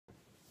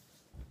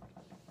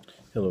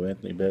Hello,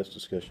 Anthony Betts,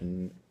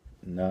 discussion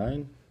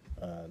 9,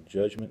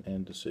 judgment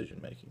and decision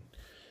making.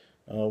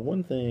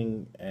 One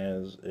thing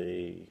as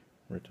a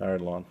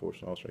retired law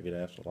enforcement officer I get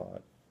asked a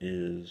lot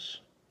is,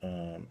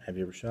 have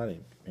you ever shot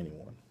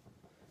anyone?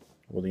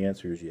 Well, the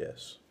answer is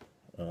yes.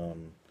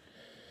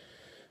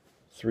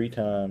 3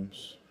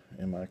 times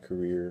in my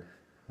career,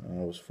 I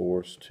was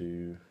forced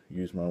to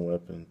use my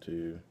weapon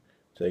to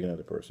take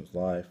another person's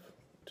life,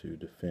 to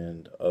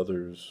defend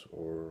others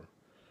or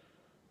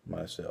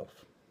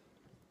myself.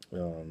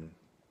 Um,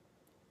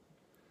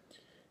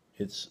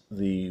 it's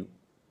the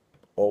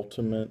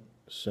ultimate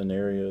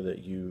scenario that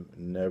you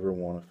never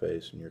want to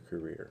face in your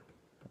career.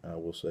 I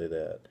will say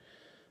that.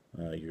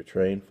 You're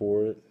trained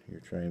for it, you're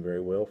trained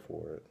very well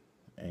for it,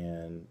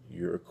 and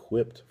you're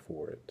equipped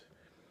for it.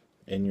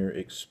 And you're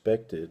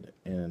expected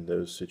in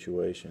those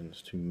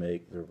situations to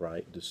make the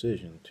right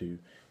decision, to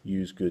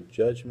use good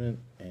judgment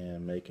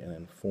and make an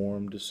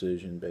informed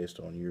decision based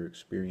on your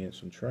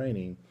experience and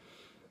training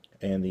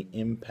and the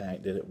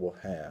impact that it will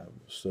have.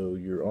 So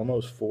you're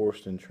almost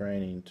forced in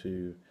training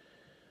to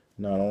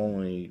not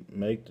only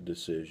make the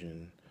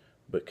decision,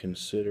 but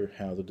consider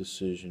how the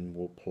decision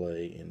will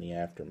play in the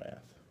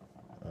aftermath.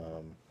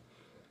 Um,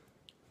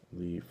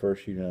 the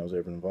first shooting I was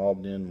ever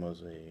involved in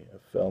was a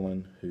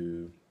felon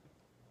who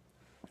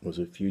was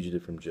a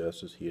fugitive from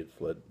justice. He had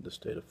fled the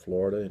state of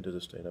Florida into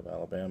the state of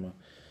Alabama.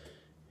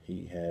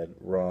 He had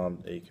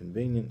robbed a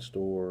convenience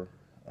store,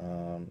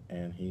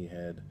 and he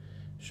had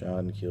shot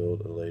and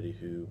killed a lady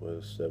who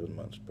was 7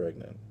 months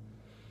pregnant.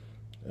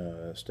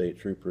 A state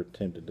trooper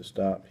attempted to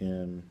stop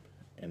him.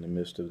 In the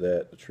midst of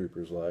that, the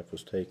trooper's life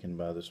was taken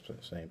by this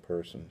same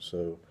person.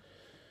 So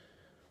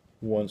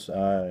once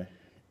I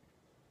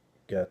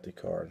got the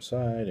car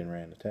inside and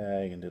ran the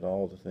tag and did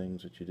all the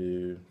things that you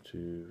do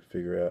to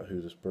figure out who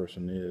this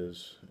person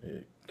is,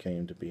 it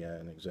came to be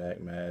an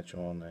exact match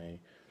on a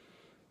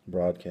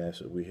broadcast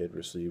that we had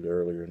received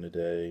earlier in the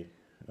day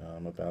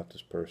about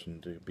this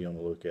person to be on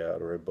the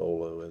lookout, or a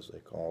BOLO as they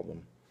call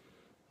them.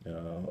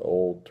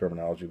 Old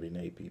terminology would be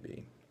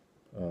an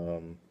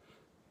APB.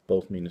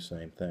 Both mean the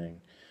same thing.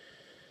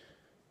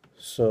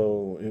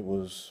 So it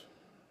was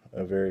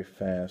a very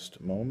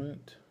fast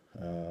moment.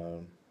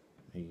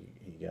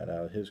 He got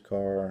out of his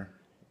car,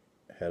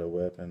 had a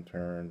weapon,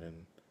 turned,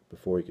 and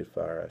before he could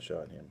fire, I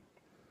shot him.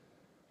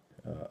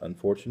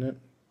 Unfortunate,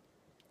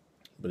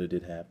 but it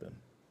did happen.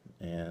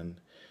 And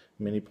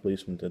many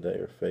policemen today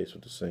are faced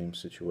with the same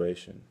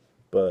situation.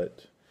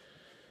 But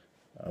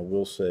I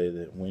will say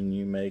that when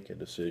you make a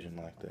decision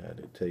like that,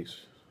 it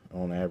takes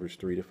on average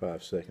 3 to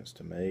 5 seconds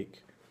to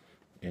make,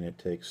 and it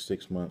takes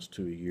 6 months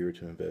to a year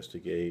to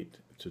investigate,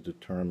 to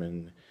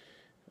determine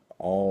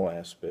all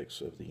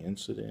aspects of the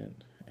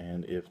incident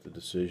and if the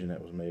decision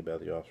that was made by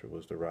the officer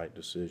was the right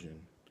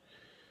decision,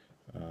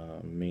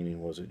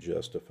 meaning was it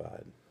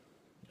justified.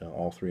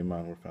 All 3 of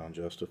mine were found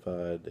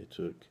justified. They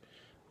took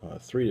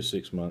 3 to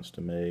 6 months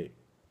to make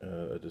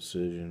a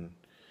decision,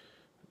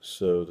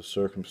 so the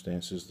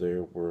circumstances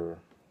there were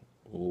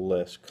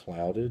less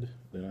clouded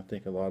than I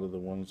think a lot of the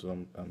ones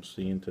that I'm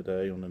seeing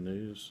today on the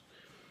news.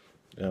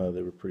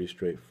 They were pretty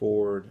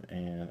straightforward,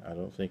 and I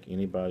don't think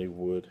anybody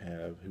who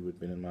had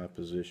been in my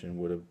position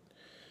would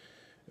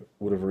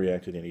have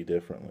reacted any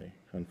differently.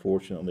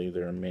 Unfortunately,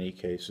 there are many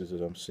cases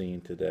that I'm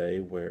seeing today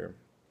where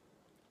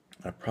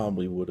I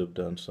probably would have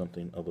done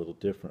something a little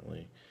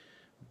differently,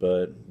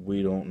 but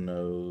we don't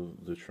know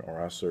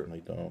or I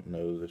certainly don't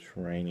know the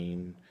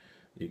training,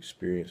 the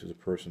experience of the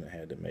person that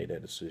had to make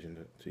that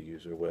decision to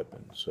use their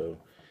weapon. So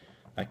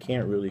I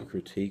can't really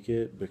critique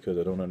it because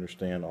I don't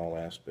understand all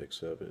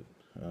aspects of it.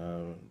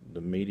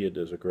 The media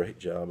does a great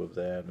job of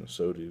that, and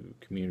so do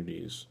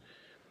communities.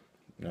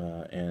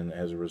 And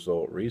as a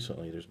result,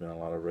 recently there's been a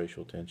lot of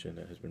racial tension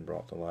that has been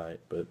brought to light.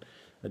 But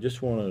I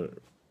just want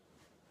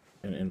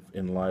to,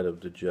 in light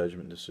of the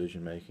judgment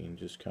decision making,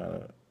 just kind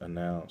of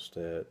announce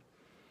that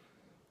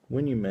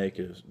when you make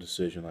a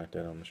decision like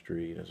that on the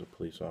street as a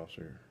police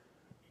officer,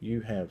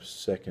 you have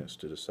seconds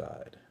to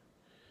decide.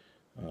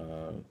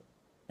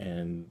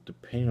 And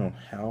depending on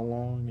how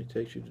long it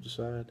takes you to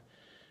decide,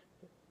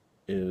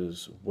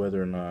 is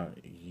whether or not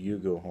you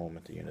go home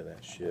at the end of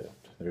that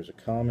shift. There's a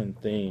common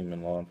theme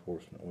in law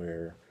enforcement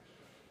where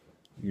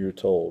you're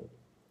told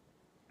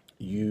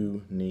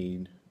you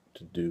need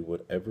to do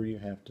whatever you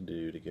have to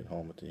do to get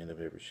home at the end of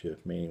every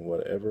shift, meaning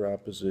whatever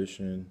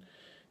opposition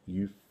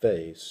you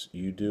face,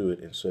 you do it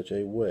in such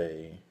a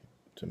way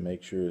to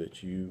make sure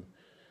that you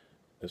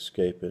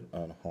escape it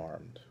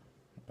unharmed.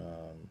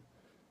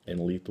 And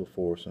lethal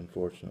force,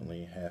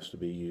 unfortunately, has to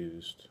be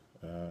used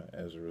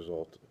as a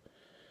result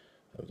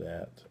of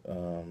that.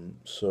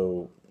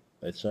 So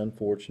it's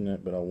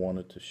unfortunate, but I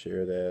wanted to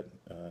share that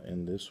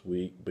in this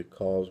week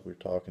because we're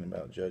talking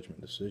about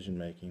judgment decision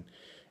making,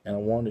 and I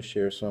wanted to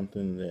share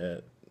something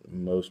that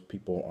most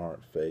people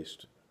aren't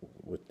faced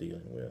with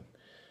dealing with,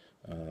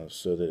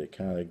 so that it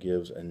kind of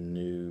gives a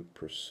new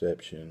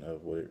perception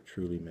of what it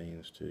truly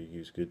means to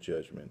use good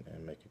judgment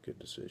and make a good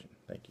decision.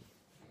 Thank you.